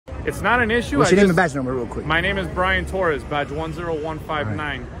It's not an issue. What's your name and badge number real quick? My name is Brian Torres, badge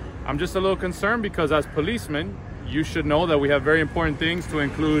 10159. Right. I'm just a little concerned because as policemen, you should know that we have very important things to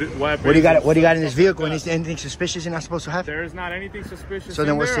include weapons. What do you got in this vehicle? Anything suspicious you're not supposed to have? There is not anything suspicious so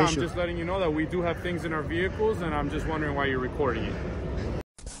then what's the issue? I'm just letting you know that we do have things in our vehicles, and I'm just wondering why you're recording it.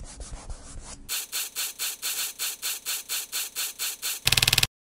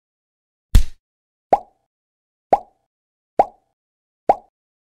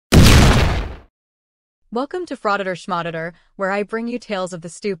 Welcome to Frauditor Schmoditor, where I bring you tales of the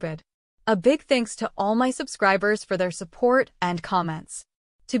stupid. A big thanks to all my subscribers for their support and comments.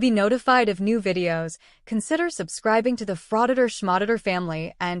 To be notified of new videos, consider subscribing to the Frauditor Schmoditor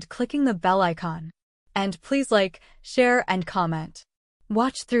family and clicking the bell icon. And please like, share, and comment.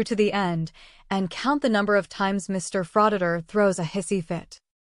 Watch through to the end and count the number of times Mr. Frauditor throws a hissy fit.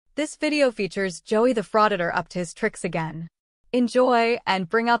 This video features Joey the Frauditor up to his tricks again. Enjoy and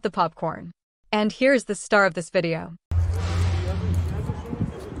bring out the popcorn. And here's the star of this video.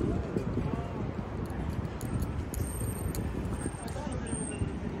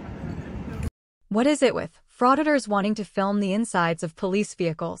 What is it with frauditors wanting to film the insides of police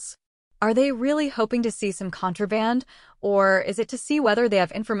vehicles? Are they really hoping to see some contraband, or is it to see whether they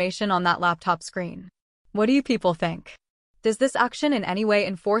have information on that laptop screen? What do you people think? Does this action in any way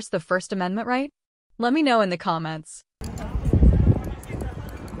enforce the First Amendment right? Let me know in the comments.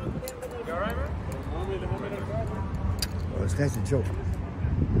 This guy's a joke.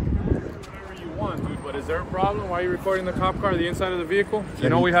 Whatever you want, dude, but is there a problem? Why are you recording the cop car, the inside of the vehicle? You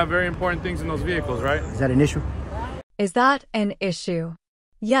know we have very important things in those vehicles, right? Is that an issue? Is that an issue?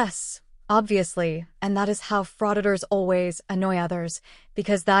 Yes, obviously, and that is how frauditors always annoy others,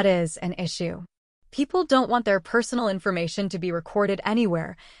 because that is an issue. People don't want their personal information to be recorded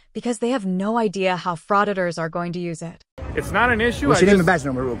anywhere, because they have no idea how frauditors are going to use it. It's not an issue. What's your name and badge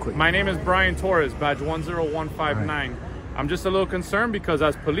number real quick? My name is Brian Torres, badge 10159. I'm just a little concerned because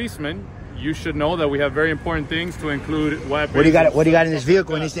as policemen, you should know that we have very important things to include weapons. What do you got in this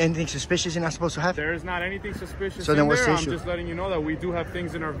vehicle? Anything suspicious you're not supposed to have? There is not anything suspicious so then what's the issue? I'm just letting you know that we do have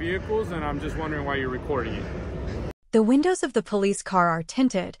things in our vehicles, and I'm just wondering why you're recording it. The windows of the police car are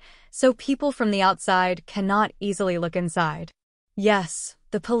tinted, so people from the outside cannot easily look inside. Yes,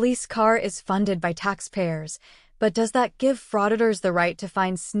 the police car is funded by taxpayers, but does that give frauditors the right to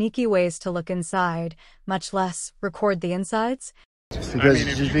find sneaky ways to look inside, much less record the insides? Just because, I mean,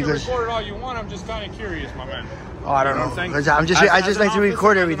 if you can record all you want, I'm just kind of curious, my man. Oh, I don't know. I just like to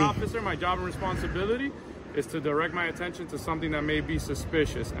record everything. As an officer, my job and responsibility is to direct my attention to something that may be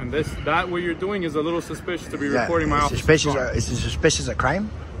suspicious, and that what you're doing is a little suspicious to be recording my office. Is it suspicious a crime?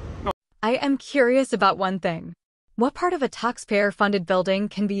 No. I am curious about one thing. What part of a taxpayer-funded building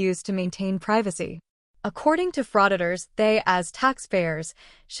can be used to maintain privacy? According to frauditors, they, as taxpayers,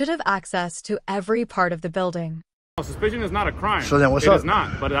 should have access to every part of the building. Suspicion is not a crime. So then what's up? It is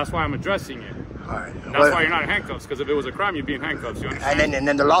not, but that's why I'm addressing it. All right. That's why you're not in handcuffs, because if it was a crime, you'd be in handcuffs. You understand? And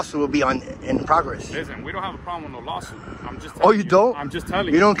then the lawsuit will be in progress. Listen, we don't have a problem with no lawsuit. I'm just telling Oh, you don't? I'm just telling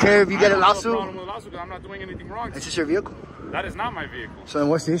you. You don't care if you get a lawsuit? I don't have a problem with a lawsuit because I'm not doing anything wrong. It's just your vehicle? That is not my vehicle. So then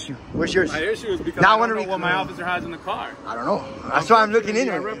what's the issue? What's yours? My issue is because now I don't know what my officer has in the car. I don't know. That's why I'm looking in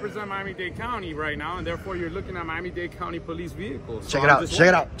it. I represent Miami-Dade County right now, and therefore you're looking at Miami-Dade County police vehicles. Check it out. Check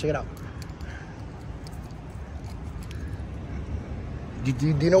it out. Check it out. Do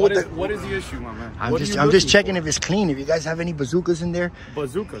you know what is the issue, my man? I'm just checking if it's clean. If you guys have any bazookas in there.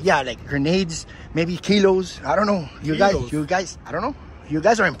 Bazookas? Yeah, like grenades, maybe kilos. I don't know. You guys, I don't know. You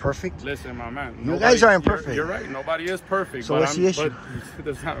guys are imperfect. Listen, my man. You guys are imperfect. You're right. Nobody is perfect. So what's the issue? But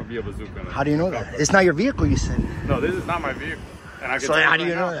there's not going to be a bazooka. How do you know that? It's not your vehicle, you said. No, this is not my vehicle. And I can so how do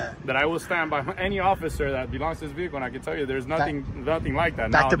you know that? That I will stand by any officer that belongs to this vehicle, and I can tell you there's nothing like that.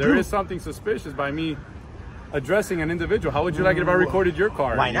 Now, there is something suspicious by me addressing an individual. How would you like it if I recorded your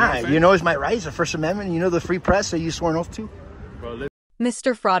car? Why not? You know it's my right. It's the First Amendment. You know the free press that you swore an oath to?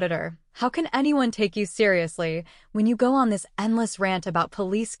 Mr. Frauditor, how can anyone take you seriously when you go on this endless rant about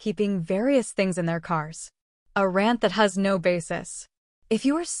police keeping various things in their cars? A rant that has no basis. If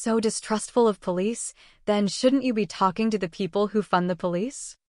you are so distrustful of police, then shouldn't you be talking to the people who fund the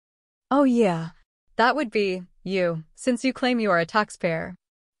police? Oh yeah, that would be you, since you claim you are a taxpayer.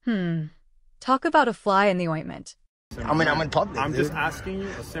 Talk about a fly in the ointment. I'm in public. I'm just asking you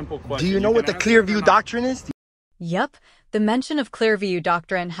a simple question. Do you know what the Clearview Doctrine is? Yep, the mention of Clearview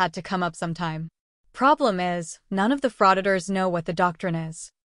Doctrine had to come up sometime. Problem is, none of the frauditors know what the doctrine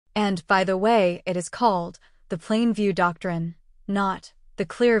is. And, by the way, it is called the Plain View Doctrine, not the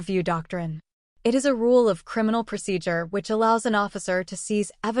Clearview Doctrine. It is a rule of criminal procedure which allows an officer to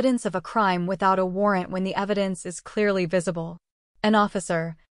seize evidence of a crime without a warrant when the evidence is clearly visible. An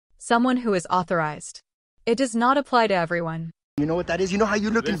officer, someone who is authorized. It does not apply to everyone. You know what that is? You know how you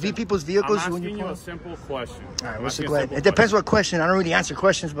look in people's vehicles when you I'm asking you a simple question. All right, what's the question? It depends what question. I don't really answer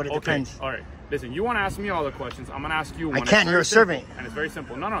questions, but it depends. All right. Listen, you want to ask me all the questions. I'm going to ask you one. I can't. You're a servant. And it's very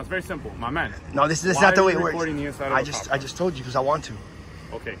simple. No, it's very simple. My man. No, this is not the way it works. I just told you because I want to.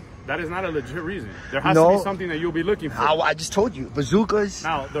 Okay. That is not a legit reason. There has to be something that you'll be looking for. I just told you. Bazookas.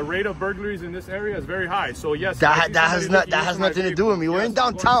 Now, the rate of burglaries in this area is very high. So, yes. That has nothing to do with me. We're in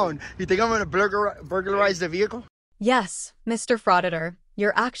downtown. You think I'm going to burglarize the vehicle? Yes, Mr. Frauditor.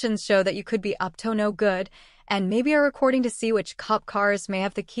 Your actions show that you could be up to no good, and maybe are recording to see which cop cars may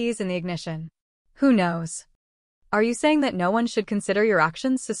have the keys in the ignition. Who knows? Are you saying that no one should consider your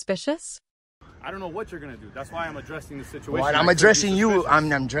actions suspicious? I don't know what you're going to do. That's why I'm addressing the situation. Well, I'm addressing you.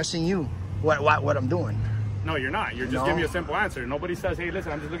 I'm addressing you. What I'm doing. No, you're not. You're just giving me a simple answer. Nobody says, "Hey,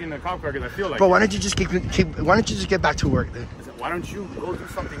 listen, I'm just looking at the cop car because I feel like." But why don't you just why don't you just get back to work then? Why don't you go do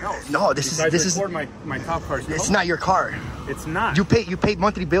something else? No, this is my cop car's code. It's not your car. It's not. You pay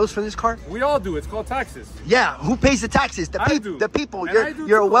monthly bills for this car? We all do. It's called taxes. Yeah, who pays the taxes? The people.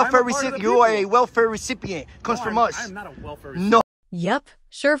 You're a welfare recipient. You are a welfare recipient. Comes from us. I'm not a welfare recipient. No. Yep,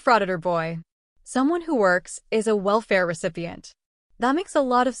 sure, Frauditor boy. Someone who works is a welfare recipient. That makes a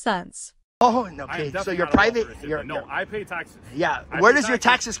lot of sense. Oh, okay. So you're private. No, I pay taxes. Yeah. Where does your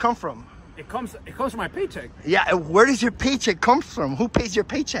taxes come from? It comes from my paycheck. Yeah. Where does your paycheck come from? Who pays your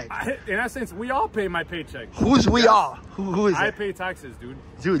paycheck? In essence, we all pay my paycheck. Who's we all? Who is it? I pay taxes, dude.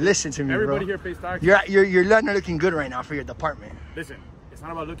 Dude, listen to me, Everybody bro. here pays taxes. You're not looking good right now for your department. Listen, it's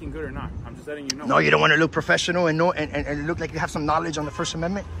not about looking good or not. I'm just letting you know. No, you don't want to look professional and look like you have some knowledge on the First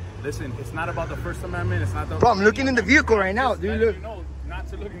Amendment. Listen, it's not about the First Amendment. It's not the. Bro, I'm looking in the vehicle right now. Do you look? Not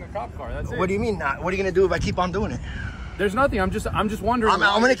to look in the cop car. That's it. What do you mean not? What are you gonna do if I keep on doing it? There's nothing. I'm just wondering.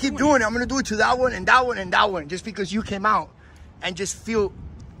 I'm gonna keep doing it. I'm gonna do it to that one and that one and that one, just because you came out and just feel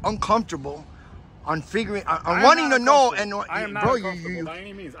uncomfortable on wanting to know. And I am not uncomfortable by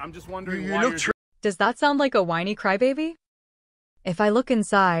any means. I'm just wondering why. Does that sound like a whiny crybaby? If I look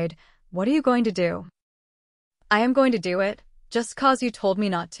inside, what are you going to do? I am going to do it, just cause you told me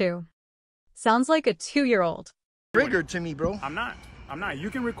not to. Sounds like a 2-year-old. Triggered to me, bro. I'm not. You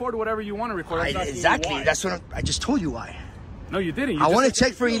can record whatever you want to record. Exactly. That's what I just told you why. No, you didn't. I want to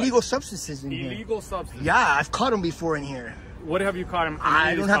check for illegal substances in here. Illegal substances? Yeah, I've caught them before in here. What have you caught him?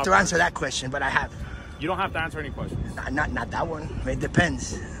 I don't have to answer that question, but I have. You don't have to answer any questions. Not that one. It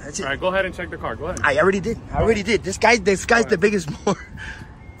depends. That's it. All right, go ahead and check the car. Go ahead. I already did. This guy's the biggest more.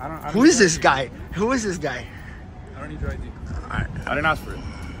 Who is this guy? Who is this guy? I don't need your ID. All right. I didn't ask for it.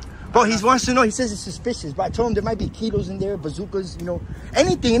 Bro, he wants to know. He says it's suspicious, but I told him there might be kilos in there, bazookas,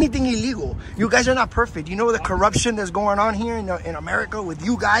 anything illegal. You guys are not perfect. You know the corruption that's going on here in America with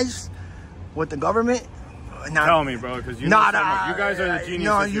you guys, with the government. Tell me, bro, because you guys are the geniuses.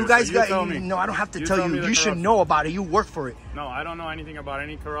 No, you guys tell me. No, I don't have to tell you. You should know about it. You work for it. No, I don't know anything about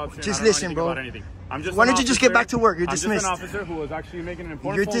any corruption. Just listen, bro. Why don't you just get back to work? You're dismissed. I'm just an officer who was actually making an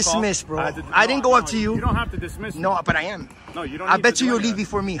important phone call. You're dismissed, bro. I didn't go up to you. You don't have to dismiss me. No, but I am. No, you don't. I bet you'll leave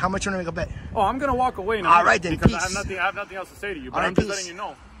before me. How much you want to make a bet? Oh, I'm gonna walk away now. All right, then. Because Peace. I have nothing else to say to you. But I'm just letting you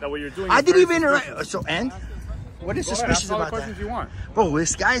know that what you're doing. I didn't even interact. So and. What is suspicious about that? Questions you want. Bro,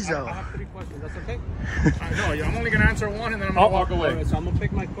 this guy's though. I have 3 questions. That's okay? No, I'm only gonna answer one and then I'm gonna walk away. Right, so I'm gonna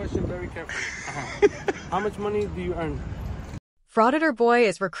pick my question very carefully. How much money do you earn? Frauditor boy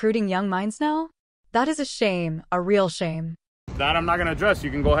is recruiting young minds now? That is a shame, a real shame. That I'm not gonna address.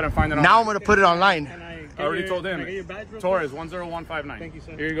 You can go ahead and find it. Now I'm gonna put it online. I already told him. Torres 10159. Thank you,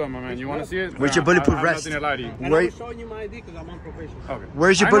 sir. Here you go, my man. You want to see it? Where's your bulletproof I vest? have nothing to lie to you. And I'm showing you my ID because I'm on probation. Okay.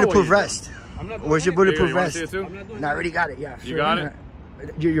 Where's your bulletproof vest? Where's your bulletproof vest? You too? No, I already got it. Yeah. You got it?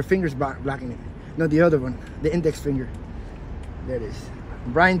 Your finger's blocking it. No, the other one, the index finger. There it is.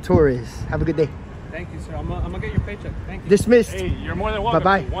 Brian Torres. Have a good day. Thank you, sir. I'm gonna get your paycheck. Thank you. Dismissed. Hey, you're more than welcome.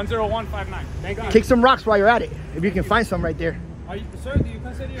 Bye-bye. 10159. Thank you. Kick some rocks while you're at it. If you can find some right there. Sir, do you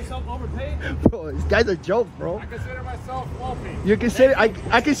consider yourself overpaid? Bro, this guy's a joke, bro. I consider myself wealthy. You consider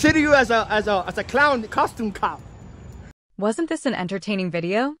I consider you as a clown costume cop. Wasn't this an entertaining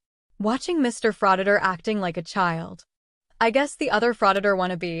video? Watching Mr. Frauditor acting like a child. I guess the other Frauditor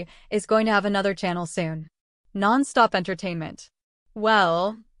wannabe is going to have another channel soon. Non-stop entertainment.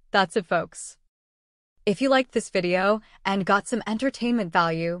 Well, that's it, folks. If you liked this video and got some entertainment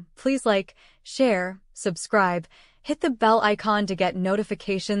value, please like, share, subscribe, hit the bell icon to get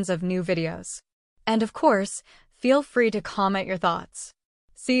notifications of new videos. And of course, feel free to comment your thoughts.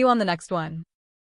 See you on the next one.